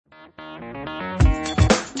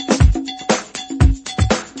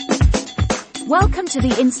Welcome to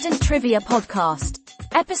the Instant Trivia Podcast,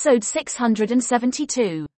 episode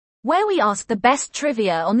 672, where we ask the best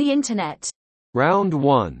trivia on the internet. Round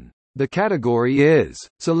 1. The category is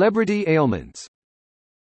Celebrity Ailments.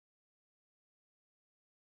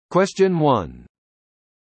 Question 1.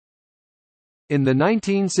 In the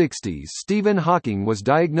 1960s, Stephen Hawking was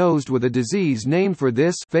diagnosed with a disease named for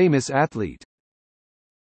this famous athlete.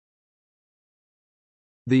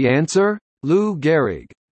 The answer? Lou Gehrig.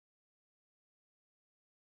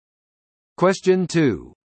 Question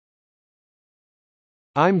 2.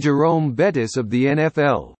 I'm Jerome Bettis of the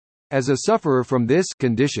NFL. As a sufferer from this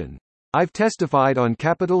condition, I've testified on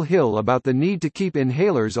Capitol Hill about the need to keep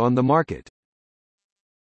inhalers on the market.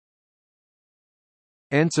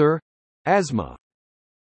 Answer: asthma.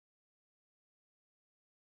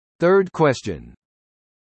 Third question.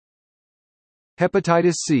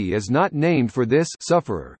 Hepatitis C is not named for this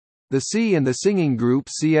sufferer. The C in the singing group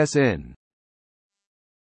CSN.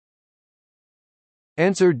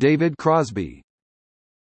 Answer: David Crosby.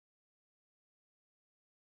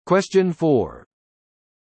 Question 4.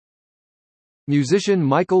 Musician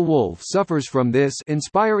Michael Wolff suffers from this,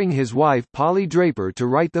 inspiring his wife Polly Draper to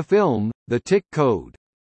write the film, The Tick Code.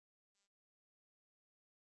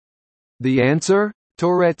 The answer?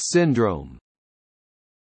 Tourette's syndrome.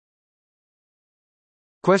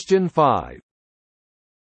 Question 5.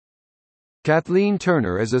 Kathleen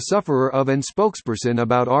Turner is a sufferer of and spokesperson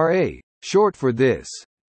about RA, short for this.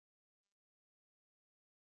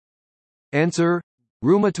 Answer: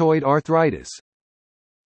 rheumatoid arthritis.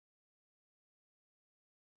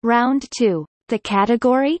 Round 2. The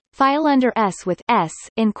category? File under S with S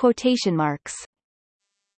in quotation marks.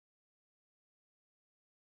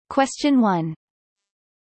 Question 1.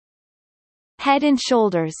 Head and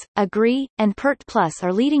Shoulders, Agree, and Pert Plus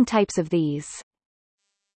are leading types of these.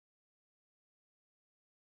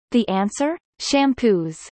 The answer?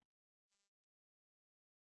 Shampoos.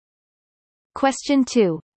 Question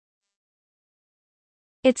 2.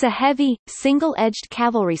 It's a heavy, single-edged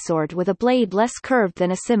cavalry sword with a blade less curved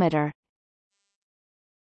than a scimitar.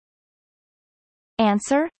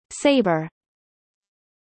 Answer: saber.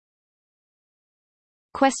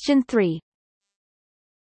 Question 3.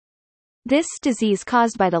 This disease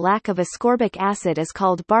caused by the lack of ascorbic acid is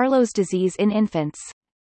called Barlow's disease in infants.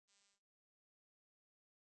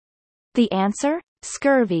 The answer?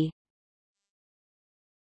 Scurvy.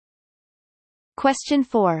 Question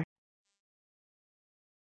 4.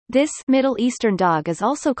 This Middle Eastern dog is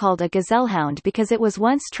also called a gazellehound because it was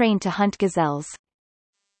once trained to hunt gazelles.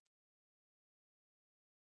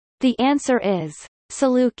 The answer is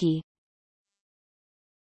Saluki.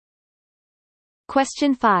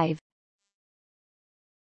 Question 5.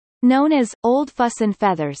 Known as Old Fuss and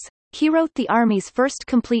Feathers, he wrote the Army's first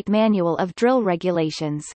complete manual of drill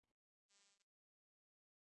regulations.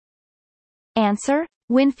 Answer: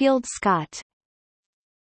 Winfield Scott.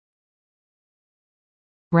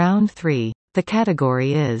 Round 3. The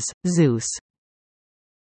category is Zeus.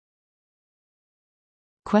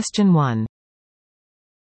 Question 1.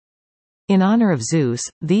 In honor of Zeus,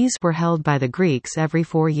 these were held by the Greeks every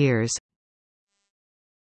 4 years.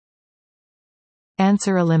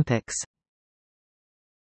 Answer: Olympics.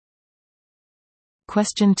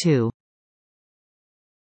 Question 2.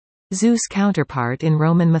 Zeus' counterpart in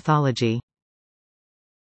Roman mythology.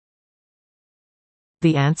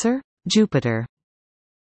 The answer? Jupiter.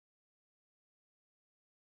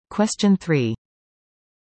 Question 3.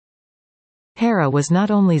 Hera was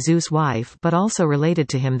not only Zeus' wife but also related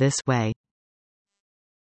to him this way.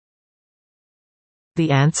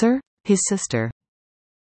 The answer? His sister.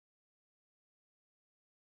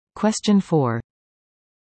 Question 4.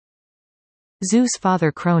 Zeus'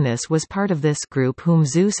 father Cronus was part of this group whom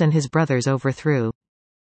Zeus and his brothers overthrew.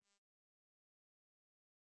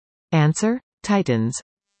 Answer: Titans.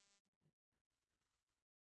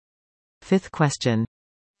 Fifth question.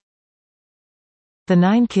 The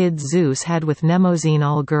 9 kids Zeus had with Mnemosyne,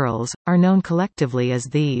 all girls, are known collectively as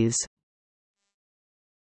these.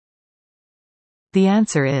 The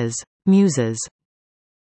answer is Muses.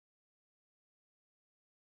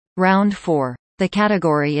 Round 4. The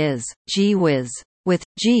category is Gee Whiz, with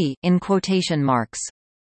G in quotation marks.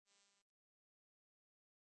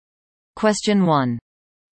 Question 1.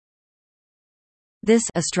 This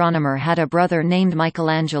astronomer had a brother named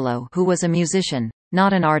Michelangelo who was a musician,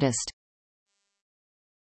 not an artist.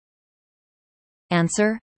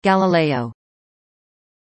 Answer: Galileo.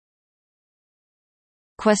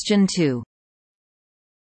 Question 2.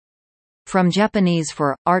 From Japanese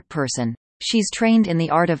for art person. She's trained in the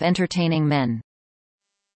art of entertaining men.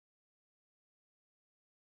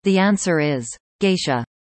 The answer is geisha.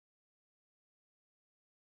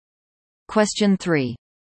 Question 3.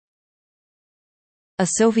 A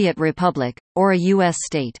Soviet republic, or a U.S.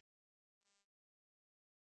 state?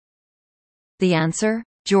 The answer?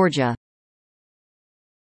 Georgia.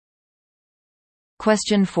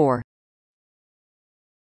 Question 4.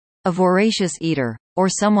 A voracious eater, or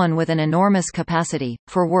someone with an enormous capacity,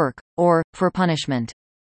 for work, or, for punishment.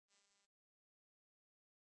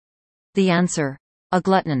 The answer? A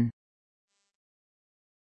glutton.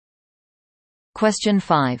 Question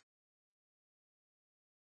 5.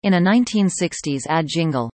 In a 1960s ad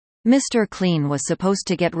jingle, Mr. Clean was supposed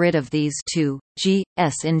to get rid of these 2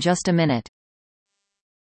 G's in just a minute.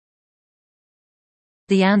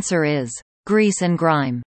 The answer is grease and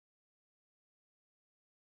grime.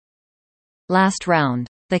 Last round.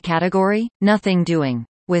 The category? Nothing doing.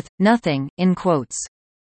 With nothing in quotes.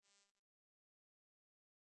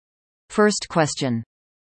 First question.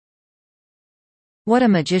 What a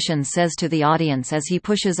magician says to the audience as he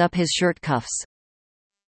pushes up his shirt cuffs.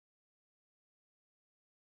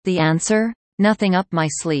 The answer? Nothing up my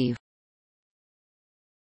sleeve.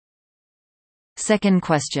 Second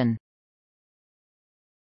question.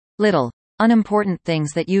 Little, unimportant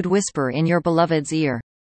things that you'd whisper in your beloved's ear.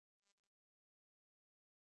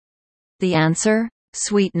 The answer?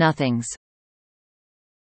 Sweet nothings.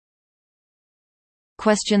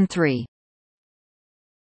 Question 3.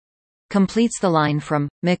 Completes the line from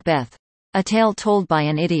Macbeth. A tale told by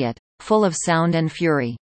an idiot, full of sound and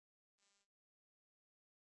fury.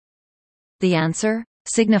 The answer?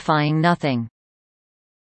 Signifying nothing.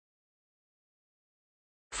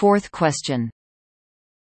 Fourth question.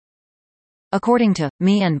 According to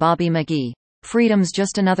Me and Bobby McGee, freedom's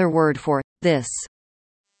just another word for this.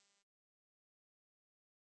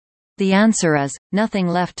 The answer is nothing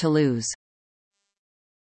left to lose.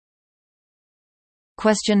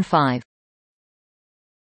 Question 5.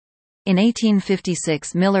 In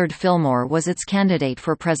 1856, Millard Fillmore was its candidate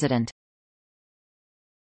for president.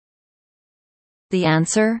 The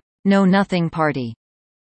answer? Know Nothing Party.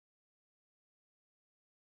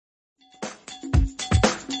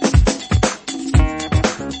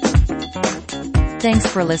 Thanks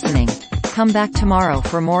for listening. Come back tomorrow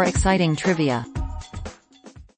for more exciting trivia.